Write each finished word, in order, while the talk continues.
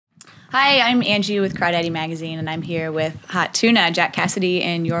Hi, I'm Angie with Crawdaddy Magazine, and I'm here with Hot Tuna, Jack Casady,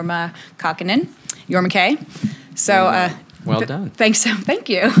 and Jorma Kaukonen, Jorma K. So, well done. Thank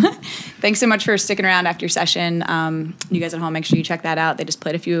you. Thanks so much for sticking around after your session. You guys at home, make sure you check that out. They just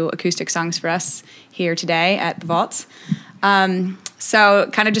played a few acoustic songs for us here today at the Vaults. So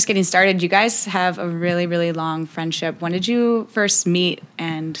kind of just getting started, you guys have a really, really long friendship. When did you first meet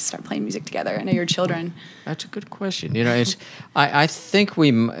and start playing music together? I know you're children. That's a good question. You know, I think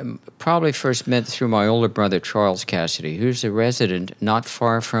we probably first met through my older brother, Charles Casady, who's a resident not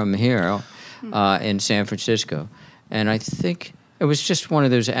far from here in San Francisco. And I think it was just one of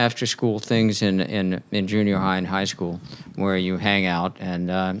those after-school things in junior high and high school where you hang out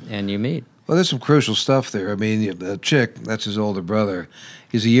and you meet. Well, there's some crucial stuff there. I mean, the chick, that's his older brother,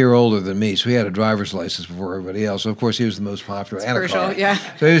 he's a year older than me, so he had a driver's license before everybody else. So, of course, he was the most popular. And crucial, a car. Yeah.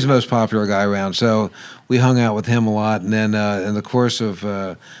 So he was the most popular guy around. So we hung out with him a lot. And then in the course of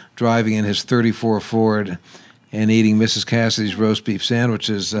driving in his 34 Ford and eating Mrs. Cassidy's roast beef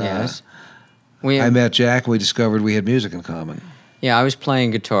sandwiches, yes. I met Jack, and we discovered we had music in common. Yeah, I was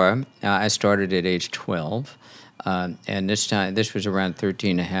playing guitar. I started at age 12. And this was around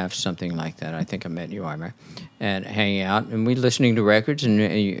 13 and a half, something like that. I think I met Jorma and hanging out. And we listening to records, and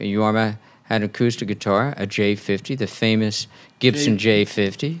Jorma had an acoustic guitar, a J50, the famous Gibson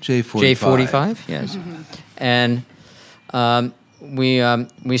J50. J45. Yes. And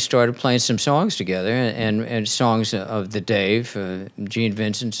we started playing some songs together, and songs of the day, Gene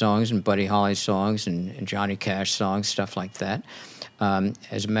Vincent songs and Buddy Holly songs and Johnny Cash songs, stuff like that.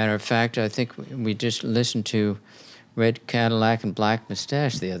 As a matter of fact, I think we just listened to Red Cadillac and Black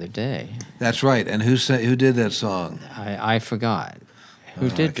Mustache the other day. That's right. And who did that song? I forgot. Who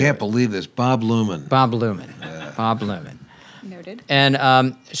did? I can't believe this. Bob Luman. Bob Luman. Yeah. Bob Luman. Noted.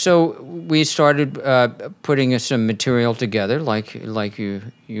 And so we started putting some material together, like you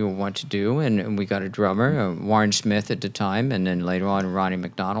want to do, and we got a drummer, Warren Smith at the time, and then later on Ronnie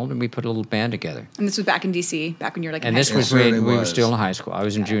McDonald, and we put a little band together. And this was back in D.C., back when you were like in high school. And this was we were still in high school. I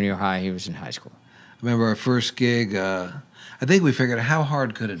was in junior high. He was in high school. I remember our first gig. I think we figured, how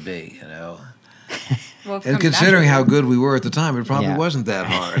hard could it be, you know? Well, and considering how good we were at the time, it probably wasn't that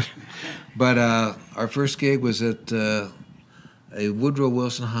hard. But our first gig was at a Woodrow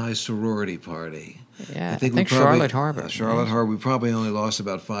Wilson High sorority party. Yeah, I think Charlotte Harbor. Charlotte Harbor. We probably only lost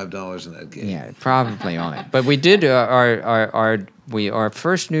about $5 in that gig. Yeah, probably only. But we did our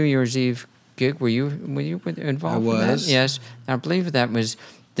first New Year's Eve gig. Were you involved? I was. In that? Yes, I believe that was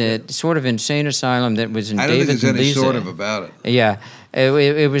the sort of insane asylum that was in David. I don't think there's any Lisa. Sort of about it. Yeah,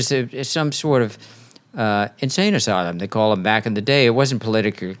 it was some sort of insane asylum. They call them back in the day. It wasn't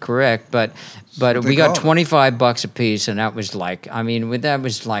politically correct, but we got $25 a piece, and that was like, I mean, that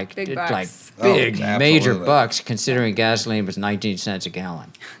was like big major bucks, considering gasoline was 19 cents a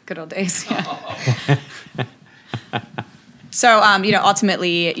gallon. Good old days. Yeah. So,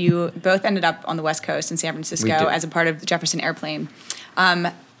 ultimately, you both ended up on the West Coast in San Francisco as a part of the Jefferson Airplane.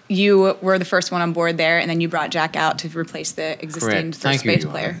 You were the first one on board there, and then you brought Jack out to replace the existing first bass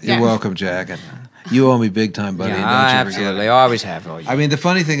player. You're welcome, Jack. And you owe me big time, buddy. Yeah, don't you absolutely. I always have. I mean, the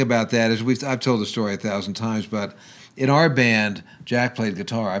funny thing about that is I've told the story 1,000 times, but in our band, Jack played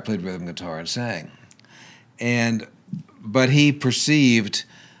guitar, I played rhythm guitar and sang. But he perceived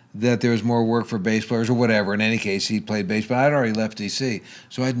that there was more work for bass players or whatever. In any case, he played bass, but I'd already left D.C.,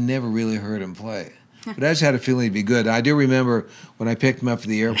 so I'd never really heard him play. But I just had a feeling he'd be good. I do remember when I picked him up at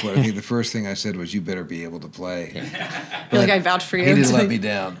the airport, I think the first thing I said was, "You better be able to play." I feel like I vouched for you. He didn't let me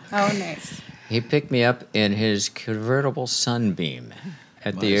down. Oh, nice. He picked me up in his convertible Sunbeam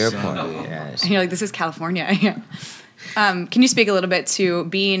at the airport. Yes. And you're like, this is California. Yeah. Can you speak a little bit to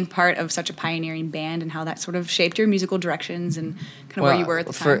being part of such a pioneering band and how that sort of shaped your musical directions and kind of where you were at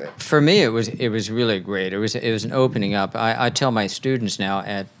the time? For me, it was really great. It was an opening up. I tell my students now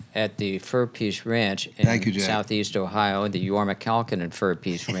at the Fur Piece Ranch in Southeast Ohio, the Jorma Kaukonen Fur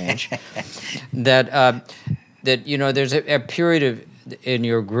Piece Ranch, that there's a period in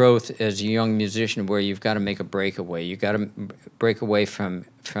your growth as a young musician where you've got to make a breakaway. You've got to break away from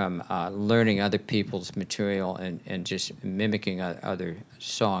learning other people's material and just mimicking other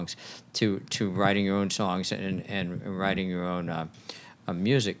songs to writing your own songs and writing your own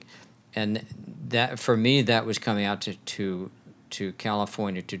music. And that, for me, that was coming out to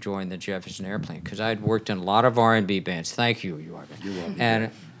California to join the Jefferson Airplane, because I had worked in a lot of R&B bands. Thank you, Jorma. You're welcome.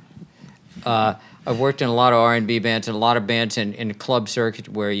 And I worked in a lot of R&B bands and a lot of bands in the club circuit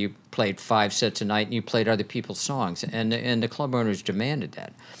where you played 5 sets a night and you played other people's songs, and the club owners demanded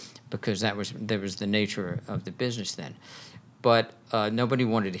that because that was the nature of the business then. But nobody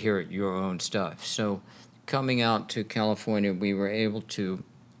wanted to hear your own stuff. So coming out to California, we were able to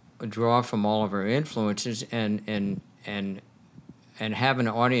draw from all of our influences and have an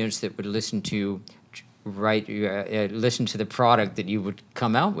audience that would listen to you. Listen to the product that you would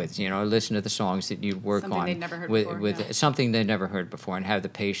come out with, listen to the songs that you'd work something on they'd never heard with, before, with something they'd never heard before, and have the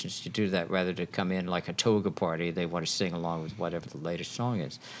patience to do that rather to come in like a toga party. They want to sing along with whatever the latest song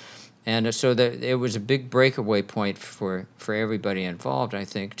is. And so it was a big breakaway point for everybody involved, I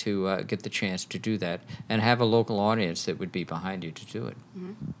think, to get the chance to do that and have a local audience that would be behind you to do it.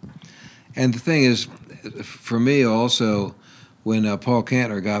 Mm-hmm. And the thing is, for me also, when Paul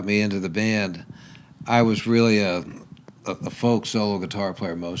Kantner got me into the band, I was really a folk solo guitar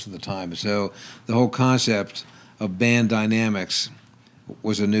player most of the time. So the whole concept of band dynamics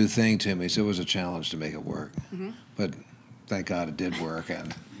was a new thing to me, so it was a challenge to make it work. Mm-hmm. But thank God it did work,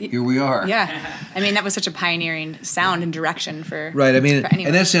 and here we are. Yeah. I mean, that was such a pioneering sound and direction for right. I mean, for anyone.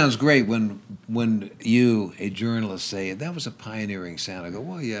 And that sounds great when you, a journalist, say that was a pioneering sound. I go,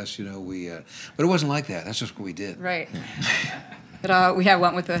 well, yes, but it wasn't like that. That's just what we did. Right. But we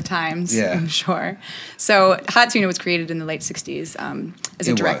went with the times, yeah. I'm sure. So Hot Tuna was created in the late 60s as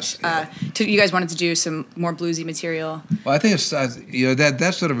a direct. You guys wanted to do some more bluesy material. Well, I think it's,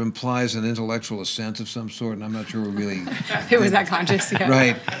 that sort of implies an intellectual assent of some sort, and I'm not sure we really... It was that conscious, yeah.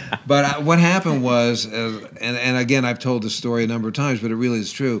 Right. But what happened was, and again, I've told this story a number of times, but it really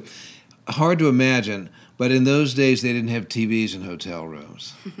is true, hard to imagine, but in those days they didn't have TVs in hotel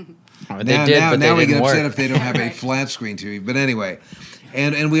rooms. Now we get upset if they don't have a flat screen TV. But anyway,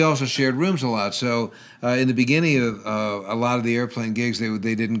 and we also shared rooms a lot. So in the beginning of a lot of the airplane gigs,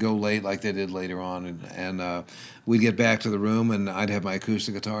 they didn't go late like they did later on, and we'd get back to the room, and I'd have my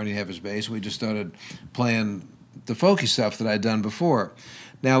acoustic guitar, and he'd have his bass. And we just started playing the folky stuff that I'd done before.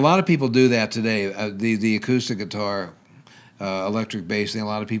 Now a lot of people do that today. The acoustic guitar. Electric bass thing. A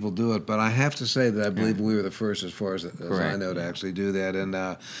lot of people do it, but I have to say that I believe we were the first, as far as I know, to actually do that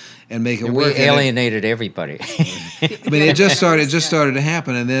and make it work. We alienated everybody. I mean, it just started to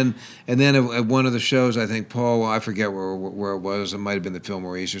happen, and then at one of the shows, I think Paul, I forget where it was. It might have been the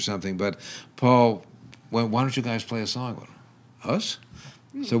Fillmore East or something, but Paul went, "Why don't you guys play a song?" Us?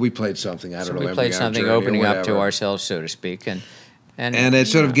 So we played something. I don't know. We played something, opening up to ourselves, so to speak, and it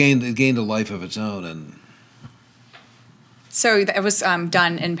sort of gained a life of its own. And so it was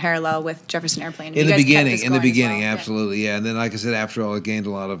done in parallel with Jefferson Airplane. In the beginning, well. absolutely, yeah. And then, like I said, after all, it gained a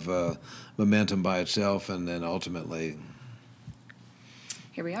lot of momentum by itself, and then ultimately,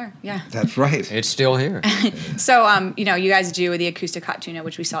 here we are. Yeah, that's right. It's still here. So, you guys do the acoustic Hot Tuna,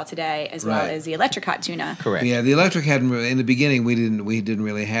 which we saw today, as well as the electric Hot Tuna. Correct. Yeah, the electric hadn't really, in the beginning. We didn't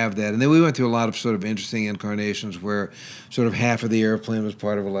really have that, and then we went through a lot of sort of interesting incarnations where sort of half of the airplane was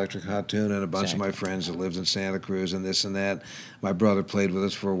part of electric Hot Tuna, and a bunch of my friends that lived in Santa Cruz and this and that. My brother played with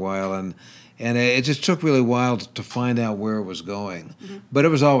us for a while, and it just took really a while to find out where it was going. Mm-hmm. But it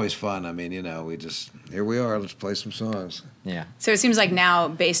was always fun. I mean, we just, here we are, let's play some songs. Yeah. So it seems like now,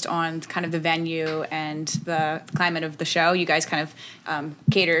 based on kind of the venue and the climate of the show, you guys kind of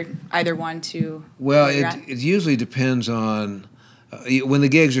cater either one to... Well, it usually depends on... when the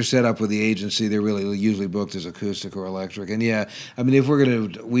gigs are set up with the agency, they're really usually booked as acoustic or electric. And yeah, I mean, if we're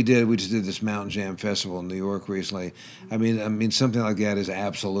gonna, we just did this Mountain Jam Festival in New York recently. I mean, something like that is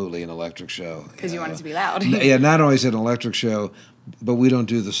absolutely an electric show. Because you want it to be loud. Yeah, not only is it an electric show, but we don't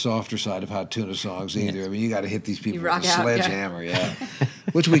do the softer side of Hot Tuna songs either. Yeah. I mean, you got to hit these people with a sledgehammer, yeah.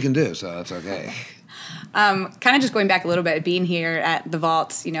 Which we can do, so that's okay. Kind of just going back a little bit, being here at the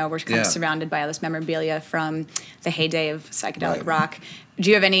Vaults, we're kind of surrounded by all this memorabilia from the heyday of psychedelic rock. Do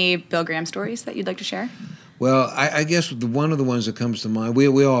you have any Bill Graham stories that you'd like to share? Well, I guess one of the ones that comes to mind,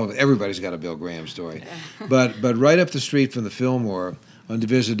 everybody's got a Bill Graham story, but right up the street from the Fillmore, on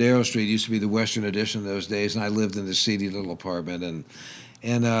Divisadero Street, used to be the Western Addition in those days, and I lived in this seedy little apartment,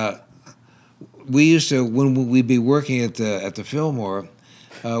 and we used to, when we'd be working at the Fillmore,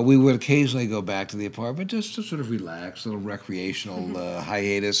 we would occasionally go back to the apartment just to sort of relax, a little recreational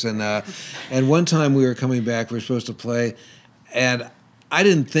hiatus. And one time we were coming back, we were supposed to play, and I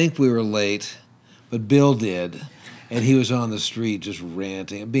didn't think we were late, but Bill did. And he was on the street just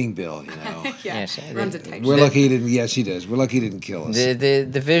ranting, being Bill, Yes, runs a tight We're lucky he didn't. Yes, he does. We're lucky he didn't kill us.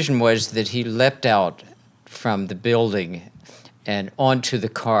 The vision was that he leapt out from the building and onto the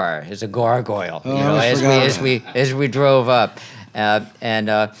car as a gargoyle. As we drove up.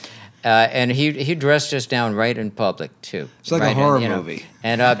 And he dressed us down right in public too. It's like a horror movie.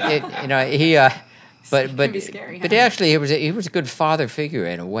 And But scary, but actually, he was a good father figure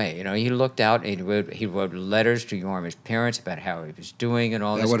in a way. He looked out and he wrote letters to Jorma's parents about how he was doing and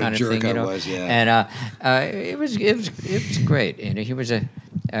all this kind of thing. What a jerk I was, yeah. And it was great. And he was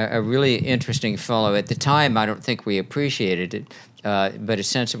a really interesting fellow. At the time, I don't think we appreciated it. but a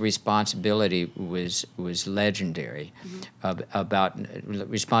sense of responsibility was legendary, about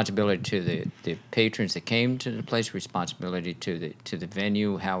responsibility to the patrons that came to the place, responsibility to the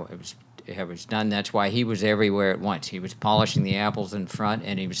venue, how it was done. That's why he was everywhere at once. He was polishing the apples in front,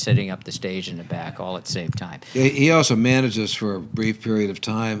 and he was setting up the stage in the back, all at the same time. He also managed us for a brief period of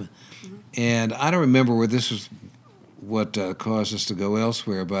time, and I don't remember where this was what caused us to go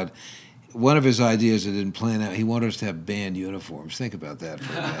elsewhere, but one of his ideas that didn't plan out, he wanted us to have band uniforms. Think about that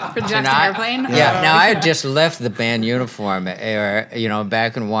for a minute. For Jefferson Airplane? Yeah, now I had just left the band uniform era,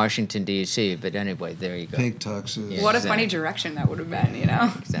 back in Washington, D.C., but anyway, there you go. Pink tuxes. Yeah, what a funny direction that would have been,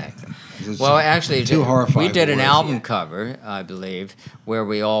 Exactly. Well, actually, we did an album cover, I believe, where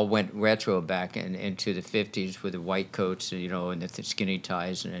we all went retro back into the 50s with the white coats, and the skinny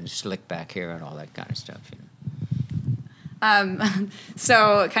ties and slick back hair and all that kind of stuff.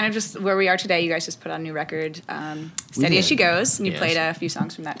 So kind of just where we are today, you guys just put out a new record, Steady As She Goes, and you played a few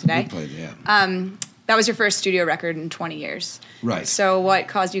songs from that today. We played, yeah. That was your first studio record in 20 years. Right. So what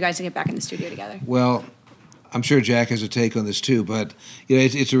caused you guys to get back in the studio together? Well, I'm sure Jack has a take on this too, but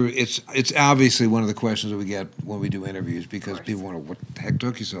it's obviously one of the questions that we get when we do interviews, because people wonder what the heck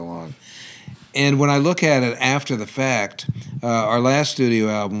took you so long. And when I look at it after the fact, our last studio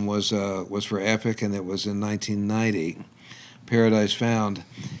album was for Epic, and it was in 1990. Paradise Found.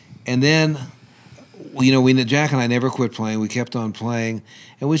 And then, Jack and I never quit playing. We kept on playing,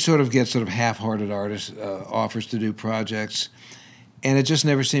 and we sort of get half-hearted artist offers to do projects, and it just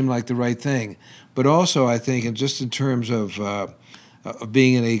never seemed like the right thing. But also, I think, and just in terms of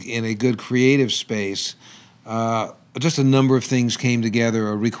being in a good creative space, just a number of things came together.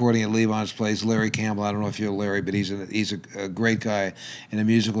 A recording at Levon's place, Larry Campbell. I don't know if you know Larry, but he's a great guy and a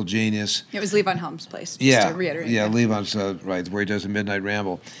musical genius. It was Levon Helm's place, just to reiterate. Yeah, Levon's right, where he does the Midnight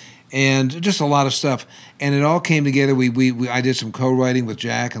Ramble. And just a lot of stuff. And it all came together. I did some co-writing with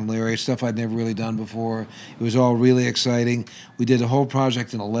Jack and Larry, stuff I'd never really done before. It was all really exciting. We did the whole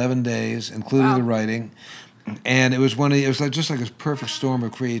project in 11 days, including the writing. And it was just like a perfect storm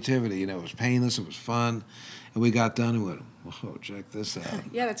of creativity. It was painless, it was fun. And we got done and went, whoa, check this out.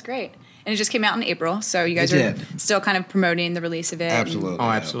 Yeah, that's great. And it just came out in April, so you guys are still kind of promoting the release of it. Absolutely. Oh,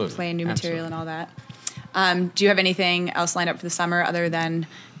 absolutely. Playing new material and all that. Do you have anything else lined up for the summer other than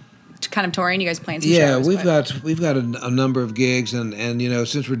kind of touring? You guys playing some shows? Yeah, we've got a number of gigs, and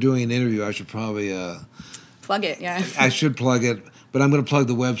since we're doing an interview, I should probably... plug it, yeah. I should plug it. But I'm going to plug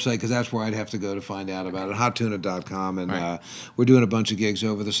the website, because that's where I'd have to go to find out about it, hottuna.com. And we're doing a bunch of gigs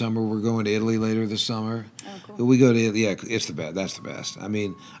over the summer. We're going to Italy later this summer. Oh, cool. We go to Italy. Yeah, it's the best. That's the best. I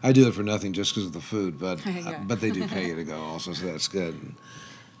mean, I do it for nothing just because of the food, but they do pay you to go also, so that's good.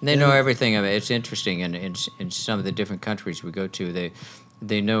 They know everything of it. It's interesting, and in some of the different countries we go to,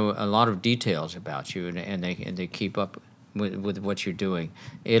 they know a lot of details about you, and they keep up with what you're doing.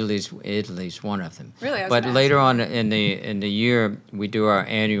 Italy's one of them. Really? But later on in the year, we do our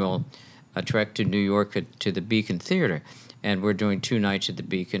annual trek to New York to the Beacon Theater, and we're doing 2 nights at the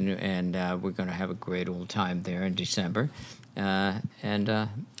Beacon, and we're going to have a great old time there in December, and a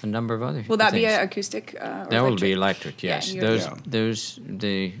number of other. Will that things. be acoustic? Or that will be electric. Yes,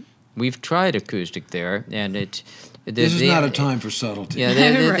 we've tried acoustic there, and it. This is not a time for subtlety. Yeah,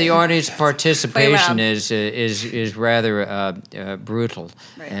 the audience participation is rather brutal.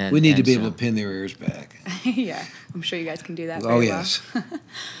 Right. We need to be able to pin their ears back. Yeah, I'm sure you guys can do that. Oh, yes.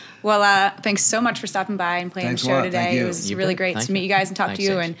 Well, thanks so much for stopping by and playing the show today. It was really great to meet you guys and talk to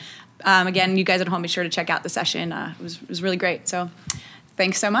you. And again, you guys at home, be sure to check out the session. It was really great. So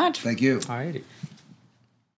thanks so much. Thank you. All righty.